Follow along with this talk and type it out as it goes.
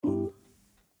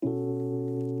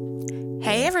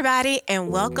Hey everybody, and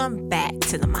welcome back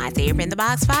to the My Therapy in the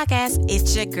Box podcast.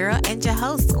 It's your girl and your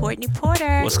host, Courtney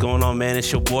Porter. What's going on, man? It's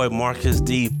your boy, Marcus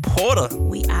D. Porter.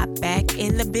 We are back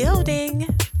in the building.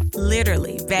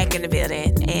 Literally back in the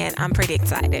building, and I'm pretty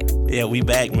excited. Yeah, we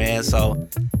back, man. So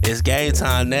it's game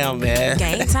time now, man.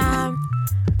 Game time?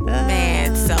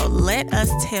 Man, so let us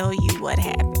tell you what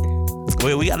happened.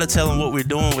 We got to tell them what we're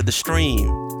doing with the stream.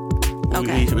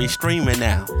 Okay. We streaming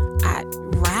now.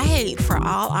 Right. For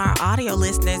all our audio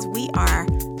listeners, we are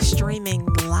streaming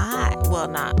live. Well,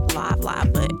 not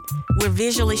live, but we're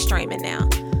visually streaming now.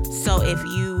 So if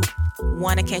you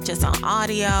want to catch us on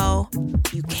audio,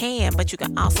 you can, but you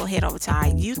can also head over to our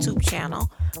YouTube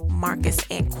channel, Marcus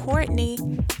and Courtney,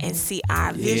 and see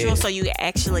our visual. So you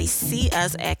actually see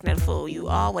us acting a fool. You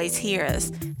always hear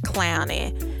us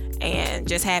clowning and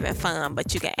just having fun,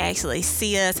 but you can actually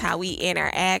see us, how we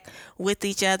interact with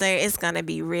each other. It's gonna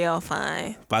be real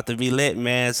fun. About to be lit,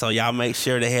 man. So y'all make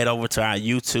sure to head over to our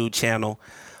YouTube channel,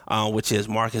 which is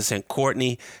Marcus and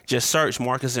Courtney. Just search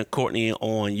Marcus and Courtney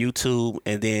on YouTube,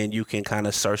 and then you can kind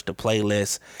of search the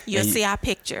playlist. You'll see our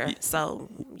picture, so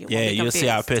you'll see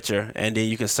our picture, and then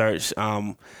you can search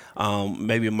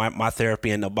maybe my Therapy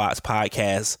in the Box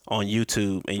podcast on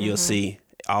YouTube, and you'll see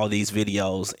all these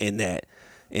videos in that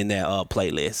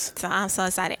playlist. So I'm so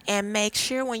excited. And make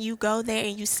sure when you go there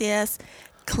and you see us,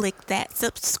 click that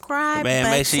subscribe button.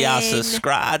 Make sure y'all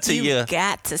subscribe to you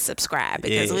got to subscribe,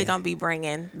 because we're going to be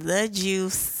bringing the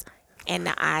juice and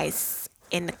the ice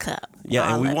in the cup.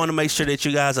 Yeah, and we want to make sure that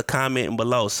you guys are commenting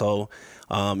below. So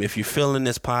if you're feeling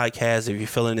this podcast, if you're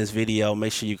feeling this video,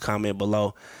 make sure you comment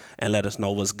below and let us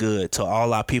know what's good. To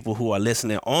all our people who are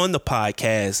listening on the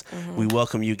podcast, we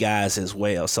welcome you guys as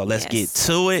well. So let's get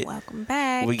to it. Welcome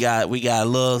back. We got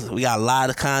a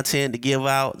lot of content to give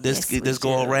out this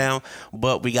go around,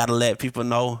 but we got to let people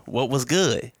know what was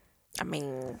good. I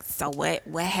mean, so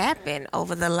what happened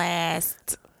over the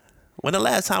last? When the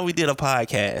last time we did a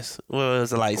podcast, what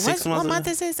was it, like 6 months? What month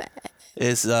is this?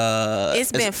 It's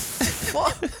been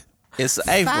it's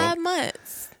April. 5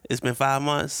 months. It's been 5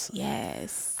 months.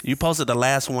 Yes. You posted the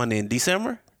last one in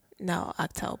December? No,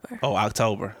 October. Oh,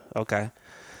 October. Okay.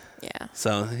 Yeah.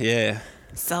 So yeah.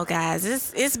 So guys,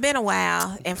 it's been a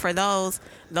while, and for those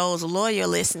loyal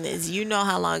listeners, you know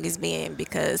how long it's been,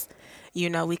 because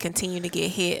we continue to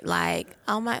get hit like,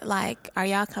 are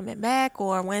y'all coming back,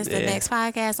 or when's the next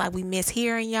podcast? Like, we miss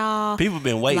hearing y'all. People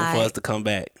been waiting for us to come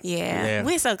back. Yeah.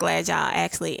 We're so glad y'all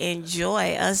actually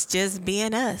enjoy us just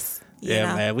being us. You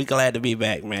know? Man, we glad to be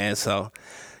back, man. So,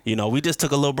 we just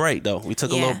took a little break though. We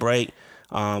took a little break.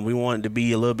 We wanted to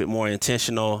be a little bit more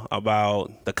intentional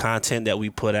about the content that we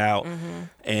put out,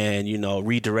 and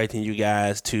redirecting you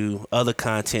guys to other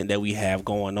content that we have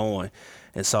going on.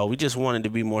 And so we just wanted to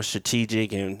be more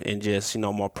strategic and just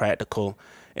more practical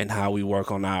in how we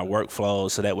work on our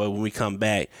workflows, so that way when we come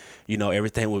back,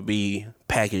 everything would be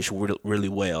packaged really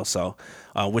well. So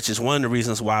which is one of the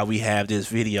reasons why we have this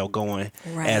video going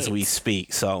as we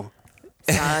speak. So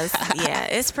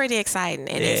it's pretty exciting,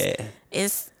 and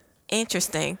it's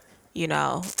interesting,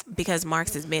 because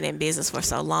Marcus has been in business for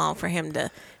so long, for him to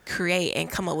create and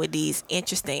come up with these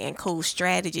interesting and cool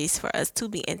strategies for us to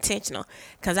be intentional.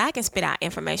 Because I can spit out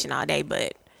information all day,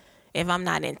 but if I'm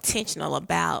not intentional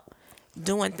about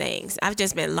doing things, I've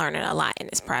just been learning a lot in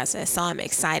this process. So I'm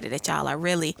excited that y'all are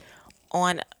really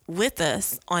on with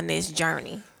us on this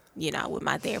journey, with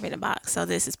My Therapy in the Box. So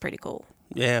this is pretty cool.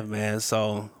 Yeah, man.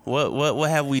 So what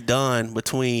have we done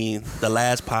between the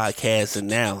last podcast and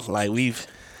now? Like we've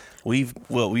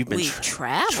been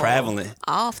traveling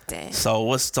often. So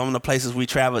what's some of the places we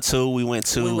traveled to? We went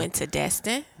to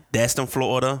Destin,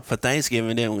 Florida for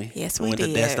Thanksgiving, didn't we? Yes, we did.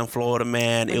 Went to Destin, Florida,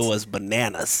 man. It was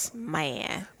bananas.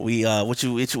 Man. We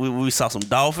saw some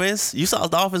dolphins. You saw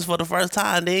dolphins for the first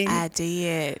time, didn't you? I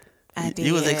did.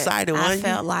 You was excited, wasn't you?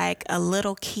 I felt like a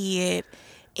little kid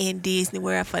in Disney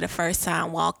World for the first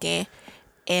time, walking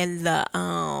in the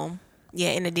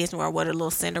in the Disney World where the little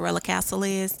Cinderella castle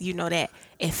is. That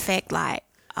effect, like,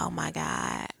 oh my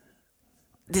God,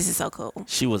 this is so cool.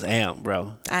 She was amped,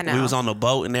 bro. I know. We was on the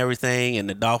boat and everything, and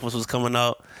the dolphins was coming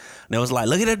up. And it was like,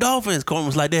 look at the dolphins. Courtney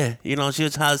was like that. She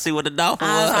was trying to see what the dolphins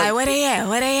was. I was like,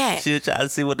 where they at? She was trying to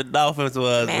see what the dolphins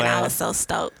was, man. I was so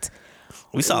stoked.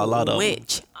 We saw a lot of them.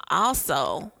 Which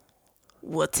also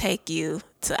will take you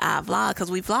to our vlog, because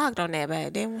we vlogged on that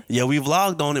bad, didn't we? Yeah, we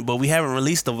vlogged on it, but we haven't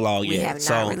released the vlog yet. We have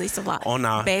not released the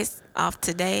vlog. Based off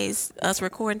us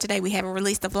recording today, we haven't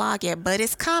released the vlog yet, but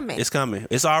it's coming. It's coming.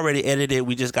 It's already edited.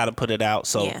 We just got to put it out.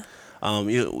 So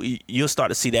you'll start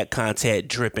to see that content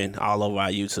dripping all over our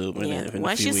YouTube.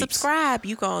 Once you subscribe,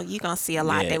 you gonna see a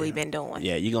lot that we've been doing.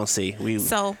 Yeah, you're gonna see.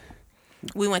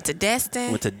 We went to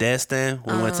Destin. Went to Destin.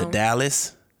 We went to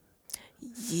Dallas.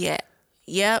 Yeah.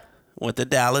 Yep. Went to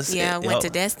Dallas. Yeah, went to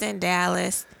Destin,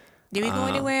 Dallas. Did we go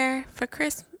anywhere for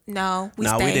Christmas? No, we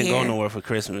didn't here. go nowhere for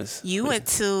Christmas. You went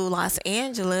to Los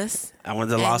Angeles. I went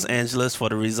to Los Angeles for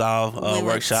the Resolve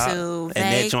workshop. And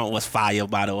that joint was fire,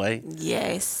 by the way.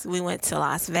 Yes. We went to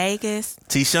Las Vegas.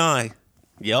 T-Sean.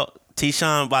 Yep.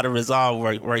 T-Sean by the Resolve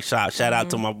workshop. Shout out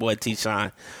to my boy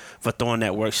T-Sean for throwing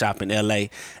that workshop in L.A.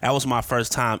 That was my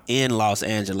first time in Los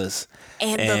Angeles.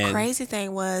 And the crazy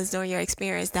thing was, during your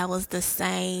experience, that was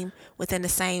within the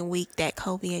same week that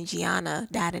Kobe and Gianna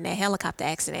died in that helicopter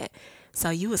accident. So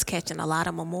you was catching a lot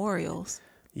of memorials.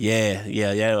 Yeah.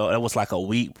 That was like a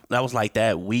week. That was like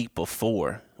that week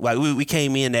before. Like we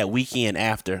came in that weekend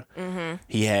after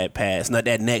he had passed. Not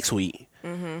that next week.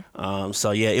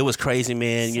 So yeah, it was crazy,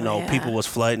 man. People was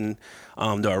flooding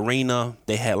the arena.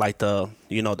 They had like the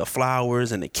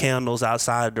flowers and the candles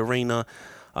outside the arena.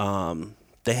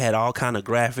 They had all kind of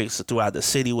graphics throughout the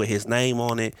city with his name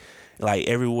on it. Like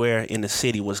everywhere in the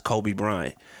city was Kobe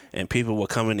Bryant. And people were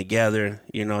coming together,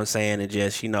 you know what I'm saying, and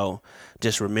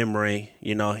just remembering,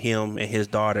 him and his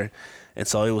daughter. And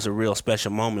so it was a real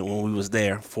special moment when we was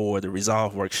there for the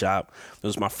Resolve workshop. It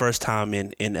was my first time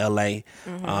in LA.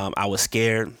 I was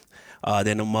scared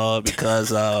than a mug because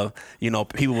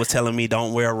people was telling me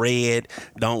don't wear red,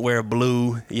 don't wear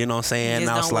blue, you know what I'm saying? And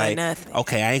I was like,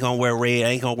 okay, I ain't gonna wear red, I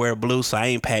ain't gonna wear blue, so I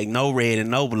ain't packed no red and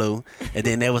no blue. And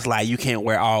then they was like, you can't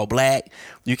wear all black,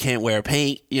 you can't wear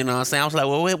pink, you know what I'm saying? I was like,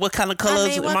 well, what kind of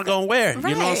colors am I gonna wear? Right.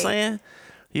 You know what I'm saying?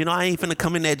 I ain't finna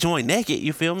come in that joint naked,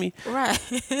 you feel me? Right.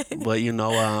 But it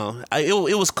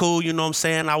was cool, you know what I'm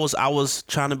saying? I was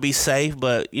trying to be safe,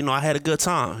 but I had a good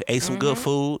time. Ate some good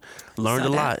food, learned a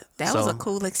lot. That was a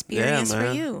cool experience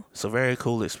for you. It's a very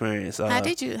cool experience. How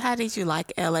did you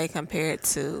like LA compared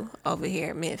to over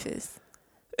here in Memphis?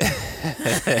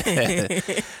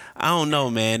 I don't know,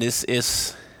 man.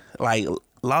 It's like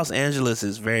Los Angeles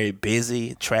is very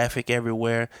busy, traffic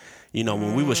everywhere.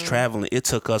 When we was traveling, it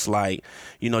took us like,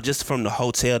 just from the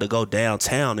hotel to go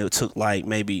downtown, it took like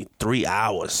maybe 3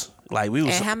 hours. Like we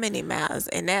was. And how many miles?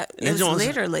 And it was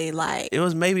literally like. It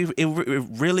was maybe, it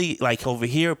really, like over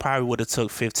here, probably would have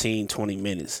took 15, 20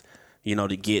 minutes,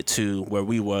 to get to where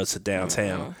we was to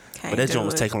downtown. But that joint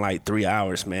was taking like 3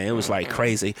 hours, man. It was like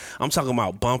crazy. I'm talking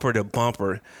about bumper to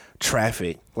bumper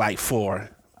traffic,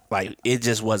 it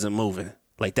just wasn't moving.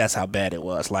 Like, that's how bad it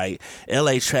was. Like,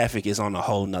 LA traffic is on a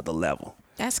whole nother level.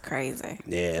 That's crazy.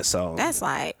 Yeah, so. That's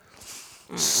like.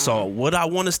 So, would I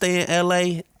want to stay in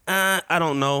LA? I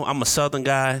don't know. I'm a Southern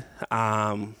guy.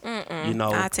 I'll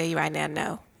tell you right now,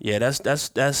 no. Yeah,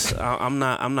 that's. I'm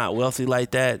not wealthy like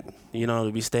that.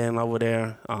 To be staying over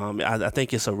there. I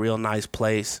think it's a real nice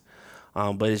place,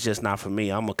 but it's just not for me.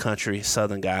 I'm a country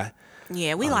Southern guy.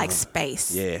 Yeah, we like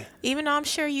space. Yeah. Even though I'm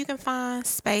sure you can find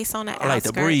space on the outskirts like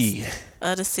to breathe.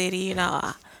 Of the city,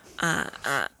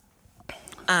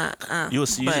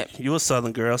 You a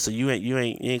Southern girl, so you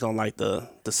ain't gonna like the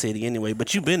city anyway.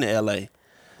 But you been to LA.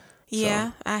 Yeah,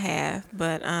 so. I have,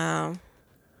 but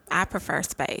I prefer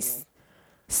space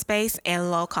and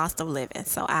low cost of living.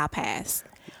 So I'll pass.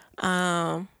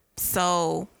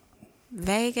 So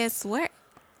Vegas,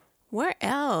 where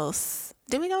else?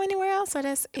 Did we go anywhere else, or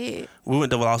that's it? We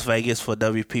went to Las Vegas for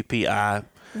WPPI.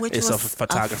 It's a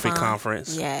photography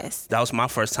conference. Yes. That was my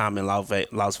first time in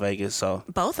Las Vegas. So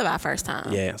both of our first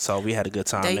time. Yeah, so we had a good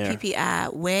time there.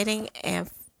 WPPI, wedding and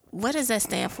what does that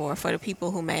stand for the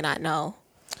people who may not know?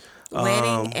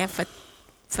 Wedding and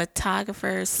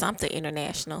photographers, something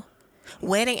international.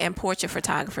 Wedding and portrait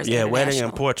photographers. Yeah, wedding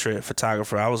and portrait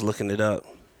photographer. I was looking it up,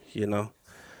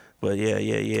 But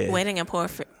yeah. Wedding and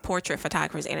portrait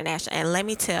photographers international. And let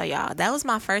me tell y'all, that was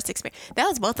my first experience. That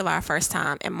was both of our first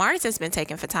time. And Marty's has been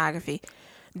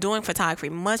doing photography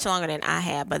much longer than I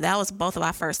have. But that was both of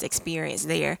our first experience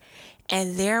there.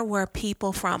 And there were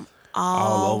people from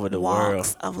all over the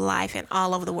walks of life and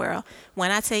all over the world. When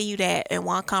I tell you that in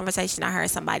one conversation, I heard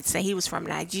somebody say he was from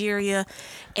Nigeria.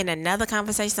 In another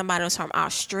conversation, somebody was from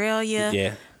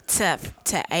Australia. To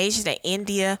Asia, to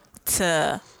India,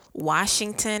 to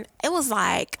Washington. It was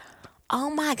like, oh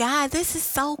my God, this is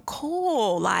so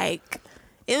cool. Like,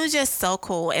 it was just so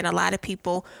cool. And a lot of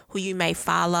people who you may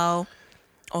follow,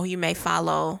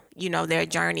 their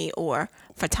journey or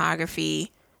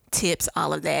photography tips,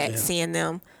 all of that, seeing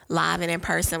them live and in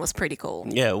person was pretty cool.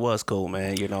 Yeah, it was cool,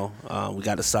 man. We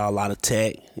got to sell a lot of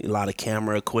tech, a lot of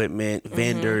camera equipment,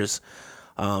 vendors.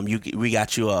 We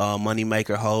got you a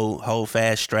Moneymaker hold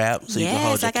fast strap so you can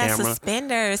hold your camera. Yes, I got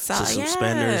suspenders.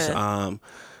 Suspenders.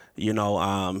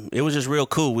 it was just real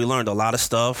cool. We learned a lot of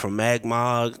stuff from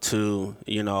MagMog to,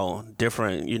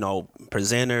 different,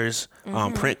 presenters.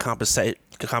 Print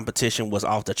competition was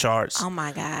off the charts. Oh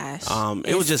my gosh.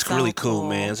 It was just so really cool, cool,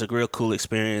 man. It's a real cool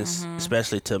experience,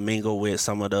 especially to mingle with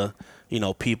some of the,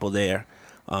 people there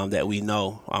that we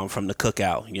know from the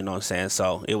cookout, you know what I'm saying?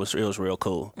 So it was real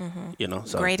cool,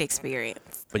 So great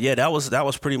experience. But yeah,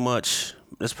 that's pretty much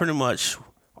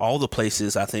all the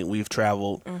places I think we've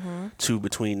traveled to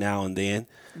between now and then.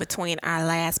 Between our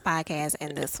last podcast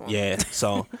and this one. Yeah.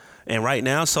 So, and right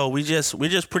now, so we just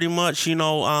pretty much,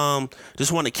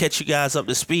 just want to catch you guys up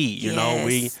to speed.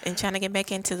 And trying to get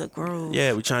back into the groove.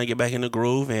 Yeah, we're trying to get back in the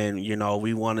groove, and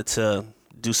we wanted to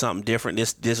do something different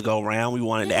this go round. We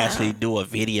wanted to actually do a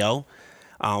video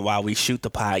while we shoot the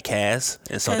podcast,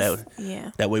 and so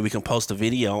that way we can post a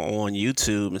video on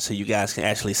YouTube, and so you guys can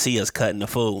actually see us cutting the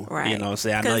food. Right. You know what I'm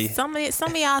saying? I know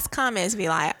some of y'all's comments be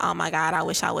like, "Oh my God, I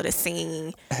wish I would have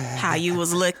seen how you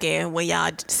was looking when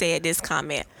y'all said this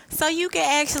comment." So you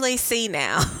can actually see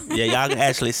now. Yeah, y'all can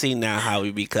actually see now how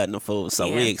we be cutting the food. So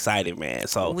we excited, man.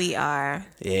 So we are.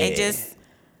 Yeah. And just,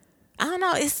 I don't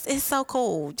know, it's so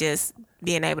cool just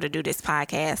being able to do this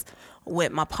podcast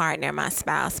with my partner, my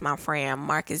spouse, my friend,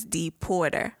 Marcus D.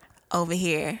 Porter, over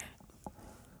here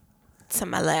to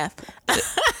my left.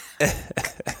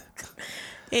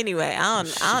 Anyway, I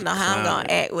don't know how I'm going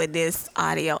to act with this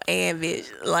audio and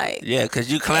visual. Yeah,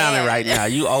 because you clowning right now.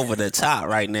 You over the top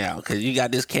right now because you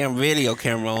got this video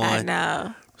camera on. I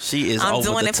know. She is I'm over the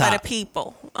top. doing it for the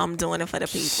people. I'm doing it for the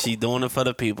people. She doing it for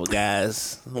the people,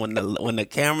 guys. When the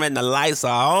camera and the lights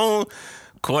are on,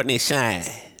 Courtney shine.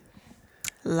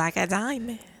 Like a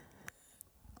diamond.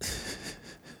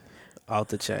 Off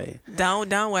the chain. Don't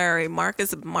worry.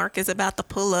 Marcus about to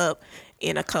pull up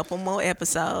in a couple more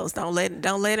episodes. Don't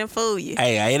let him fool you.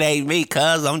 Hey, it ain't me,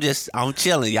 cuz I'm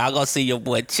chilling. Y'all gonna see your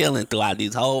boy chilling throughout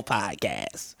these whole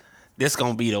podcasts. This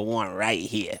gonna be the one right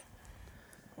here.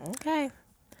 Okay.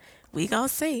 We gonna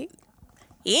see.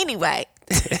 Anyway.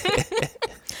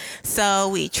 So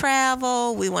we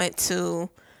traveled. We went to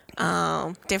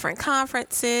different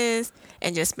conferences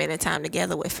and just spending time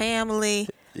together with family.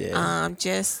 Yeah.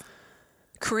 Just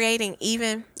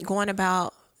going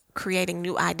about creating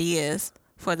new ideas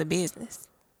for the business.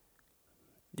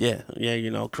 Yeah,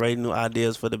 creating new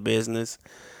ideas for the business.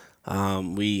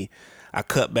 I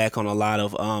cut back on a lot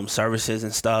of services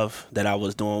and stuff that I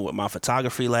was doing with my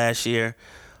photography last year.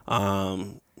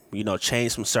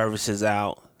 Changed some services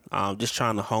out. Just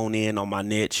trying to hone in on my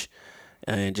niche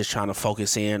and just trying to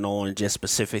focus in on just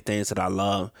specific things that I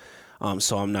love.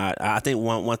 So I think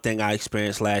one thing I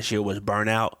experienced last year was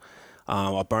burnout.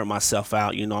 I burnt myself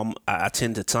out. I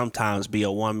tend to sometimes be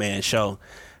a one-man show,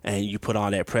 and you put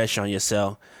all that pressure on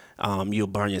yourself, you'll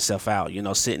burn yourself out.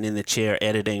 Sitting in the chair,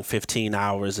 editing 15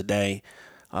 hours a day,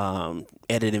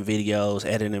 editing videos,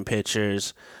 editing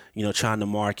pictures, trying to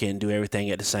market and do everything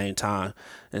at the same time.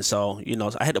 And so,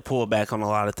 I had to pull back on a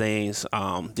lot of things.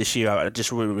 This year, I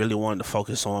just really wanted to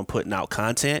focus on putting out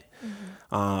content,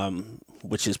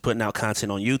 which is putting out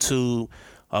content on YouTube,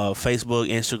 Facebook,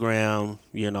 Instagram,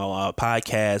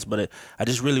 podcasts. But I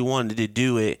just really wanted to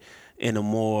do it in a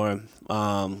more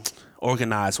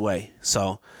organized way.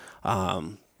 So,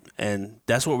 and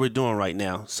that's what we're doing right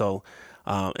now. So,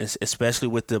 especially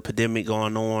with the pandemic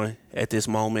going on at this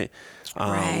moment,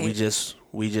 right. we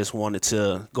just wanted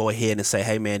to go ahead and say,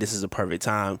 hey man, this is a perfect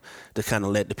time to kind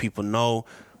of let the people know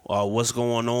what's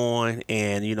going on,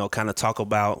 and kind of talk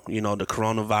about the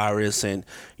coronavirus and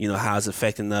how it's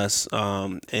affecting us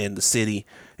in the city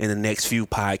in the next few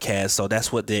podcasts. So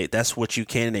that's what you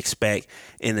can expect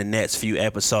in the next few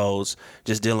episodes,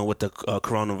 just dealing with the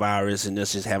coronavirus and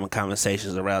just having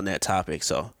conversations around that topic.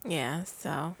 So yeah,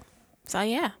 so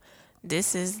yeah,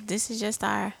 this is just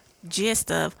our gist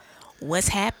of what's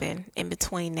happened in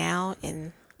between now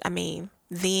and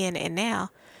then and now.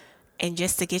 And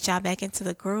just to get y'all back into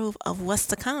the groove of what's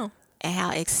to come and how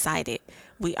excited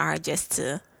we are just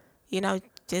to,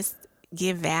 just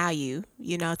give value,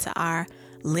 to our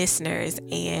listeners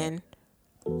and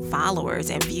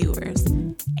followers and viewers.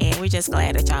 And we're just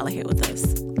glad that y'all are here with us.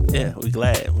 Yeah, we're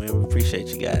glad. We appreciate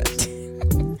you guys.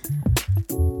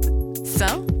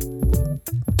 So,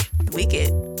 we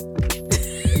could...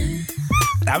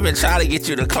 I've been trying to get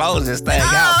you to close this thing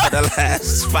out for the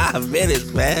last 5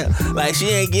 minutes, man. Like, she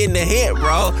ain't getting the hint,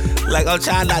 bro. Like, I'm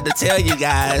trying not to tell you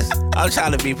guys. I'm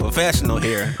trying to be professional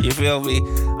here. You feel me?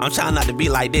 I'm trying not to be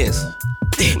like this.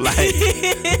 Like,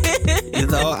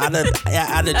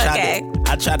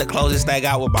 I tried to close this thing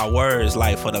out with my words,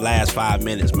 like, for the last 5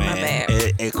 minutes, man. My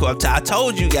bad. I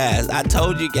told you guys,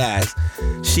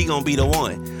 she gonna be the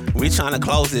one. we trying to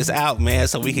close this out, man,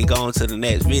 so we can go on to the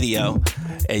next video.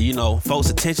 And you know, folks'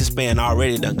 attention span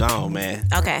already done gone, man.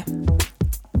 Okay.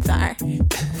 Sorry.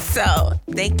 So,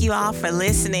 thank you all for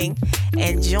listening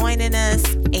and joining us,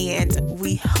 and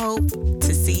we hope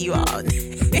to see you all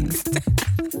next time.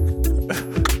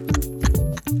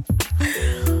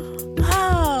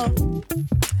 Oh,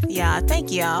 y'all,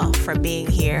 thank y'all for being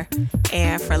here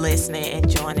and for listening and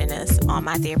joining us on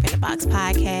my Therapy in the Box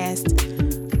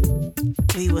podcast.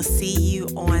 We will see you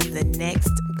on the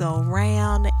next go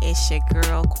round. It's your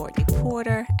girl, Courtney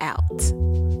Porter, out.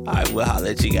 All right, we'll holler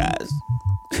at you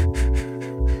guys.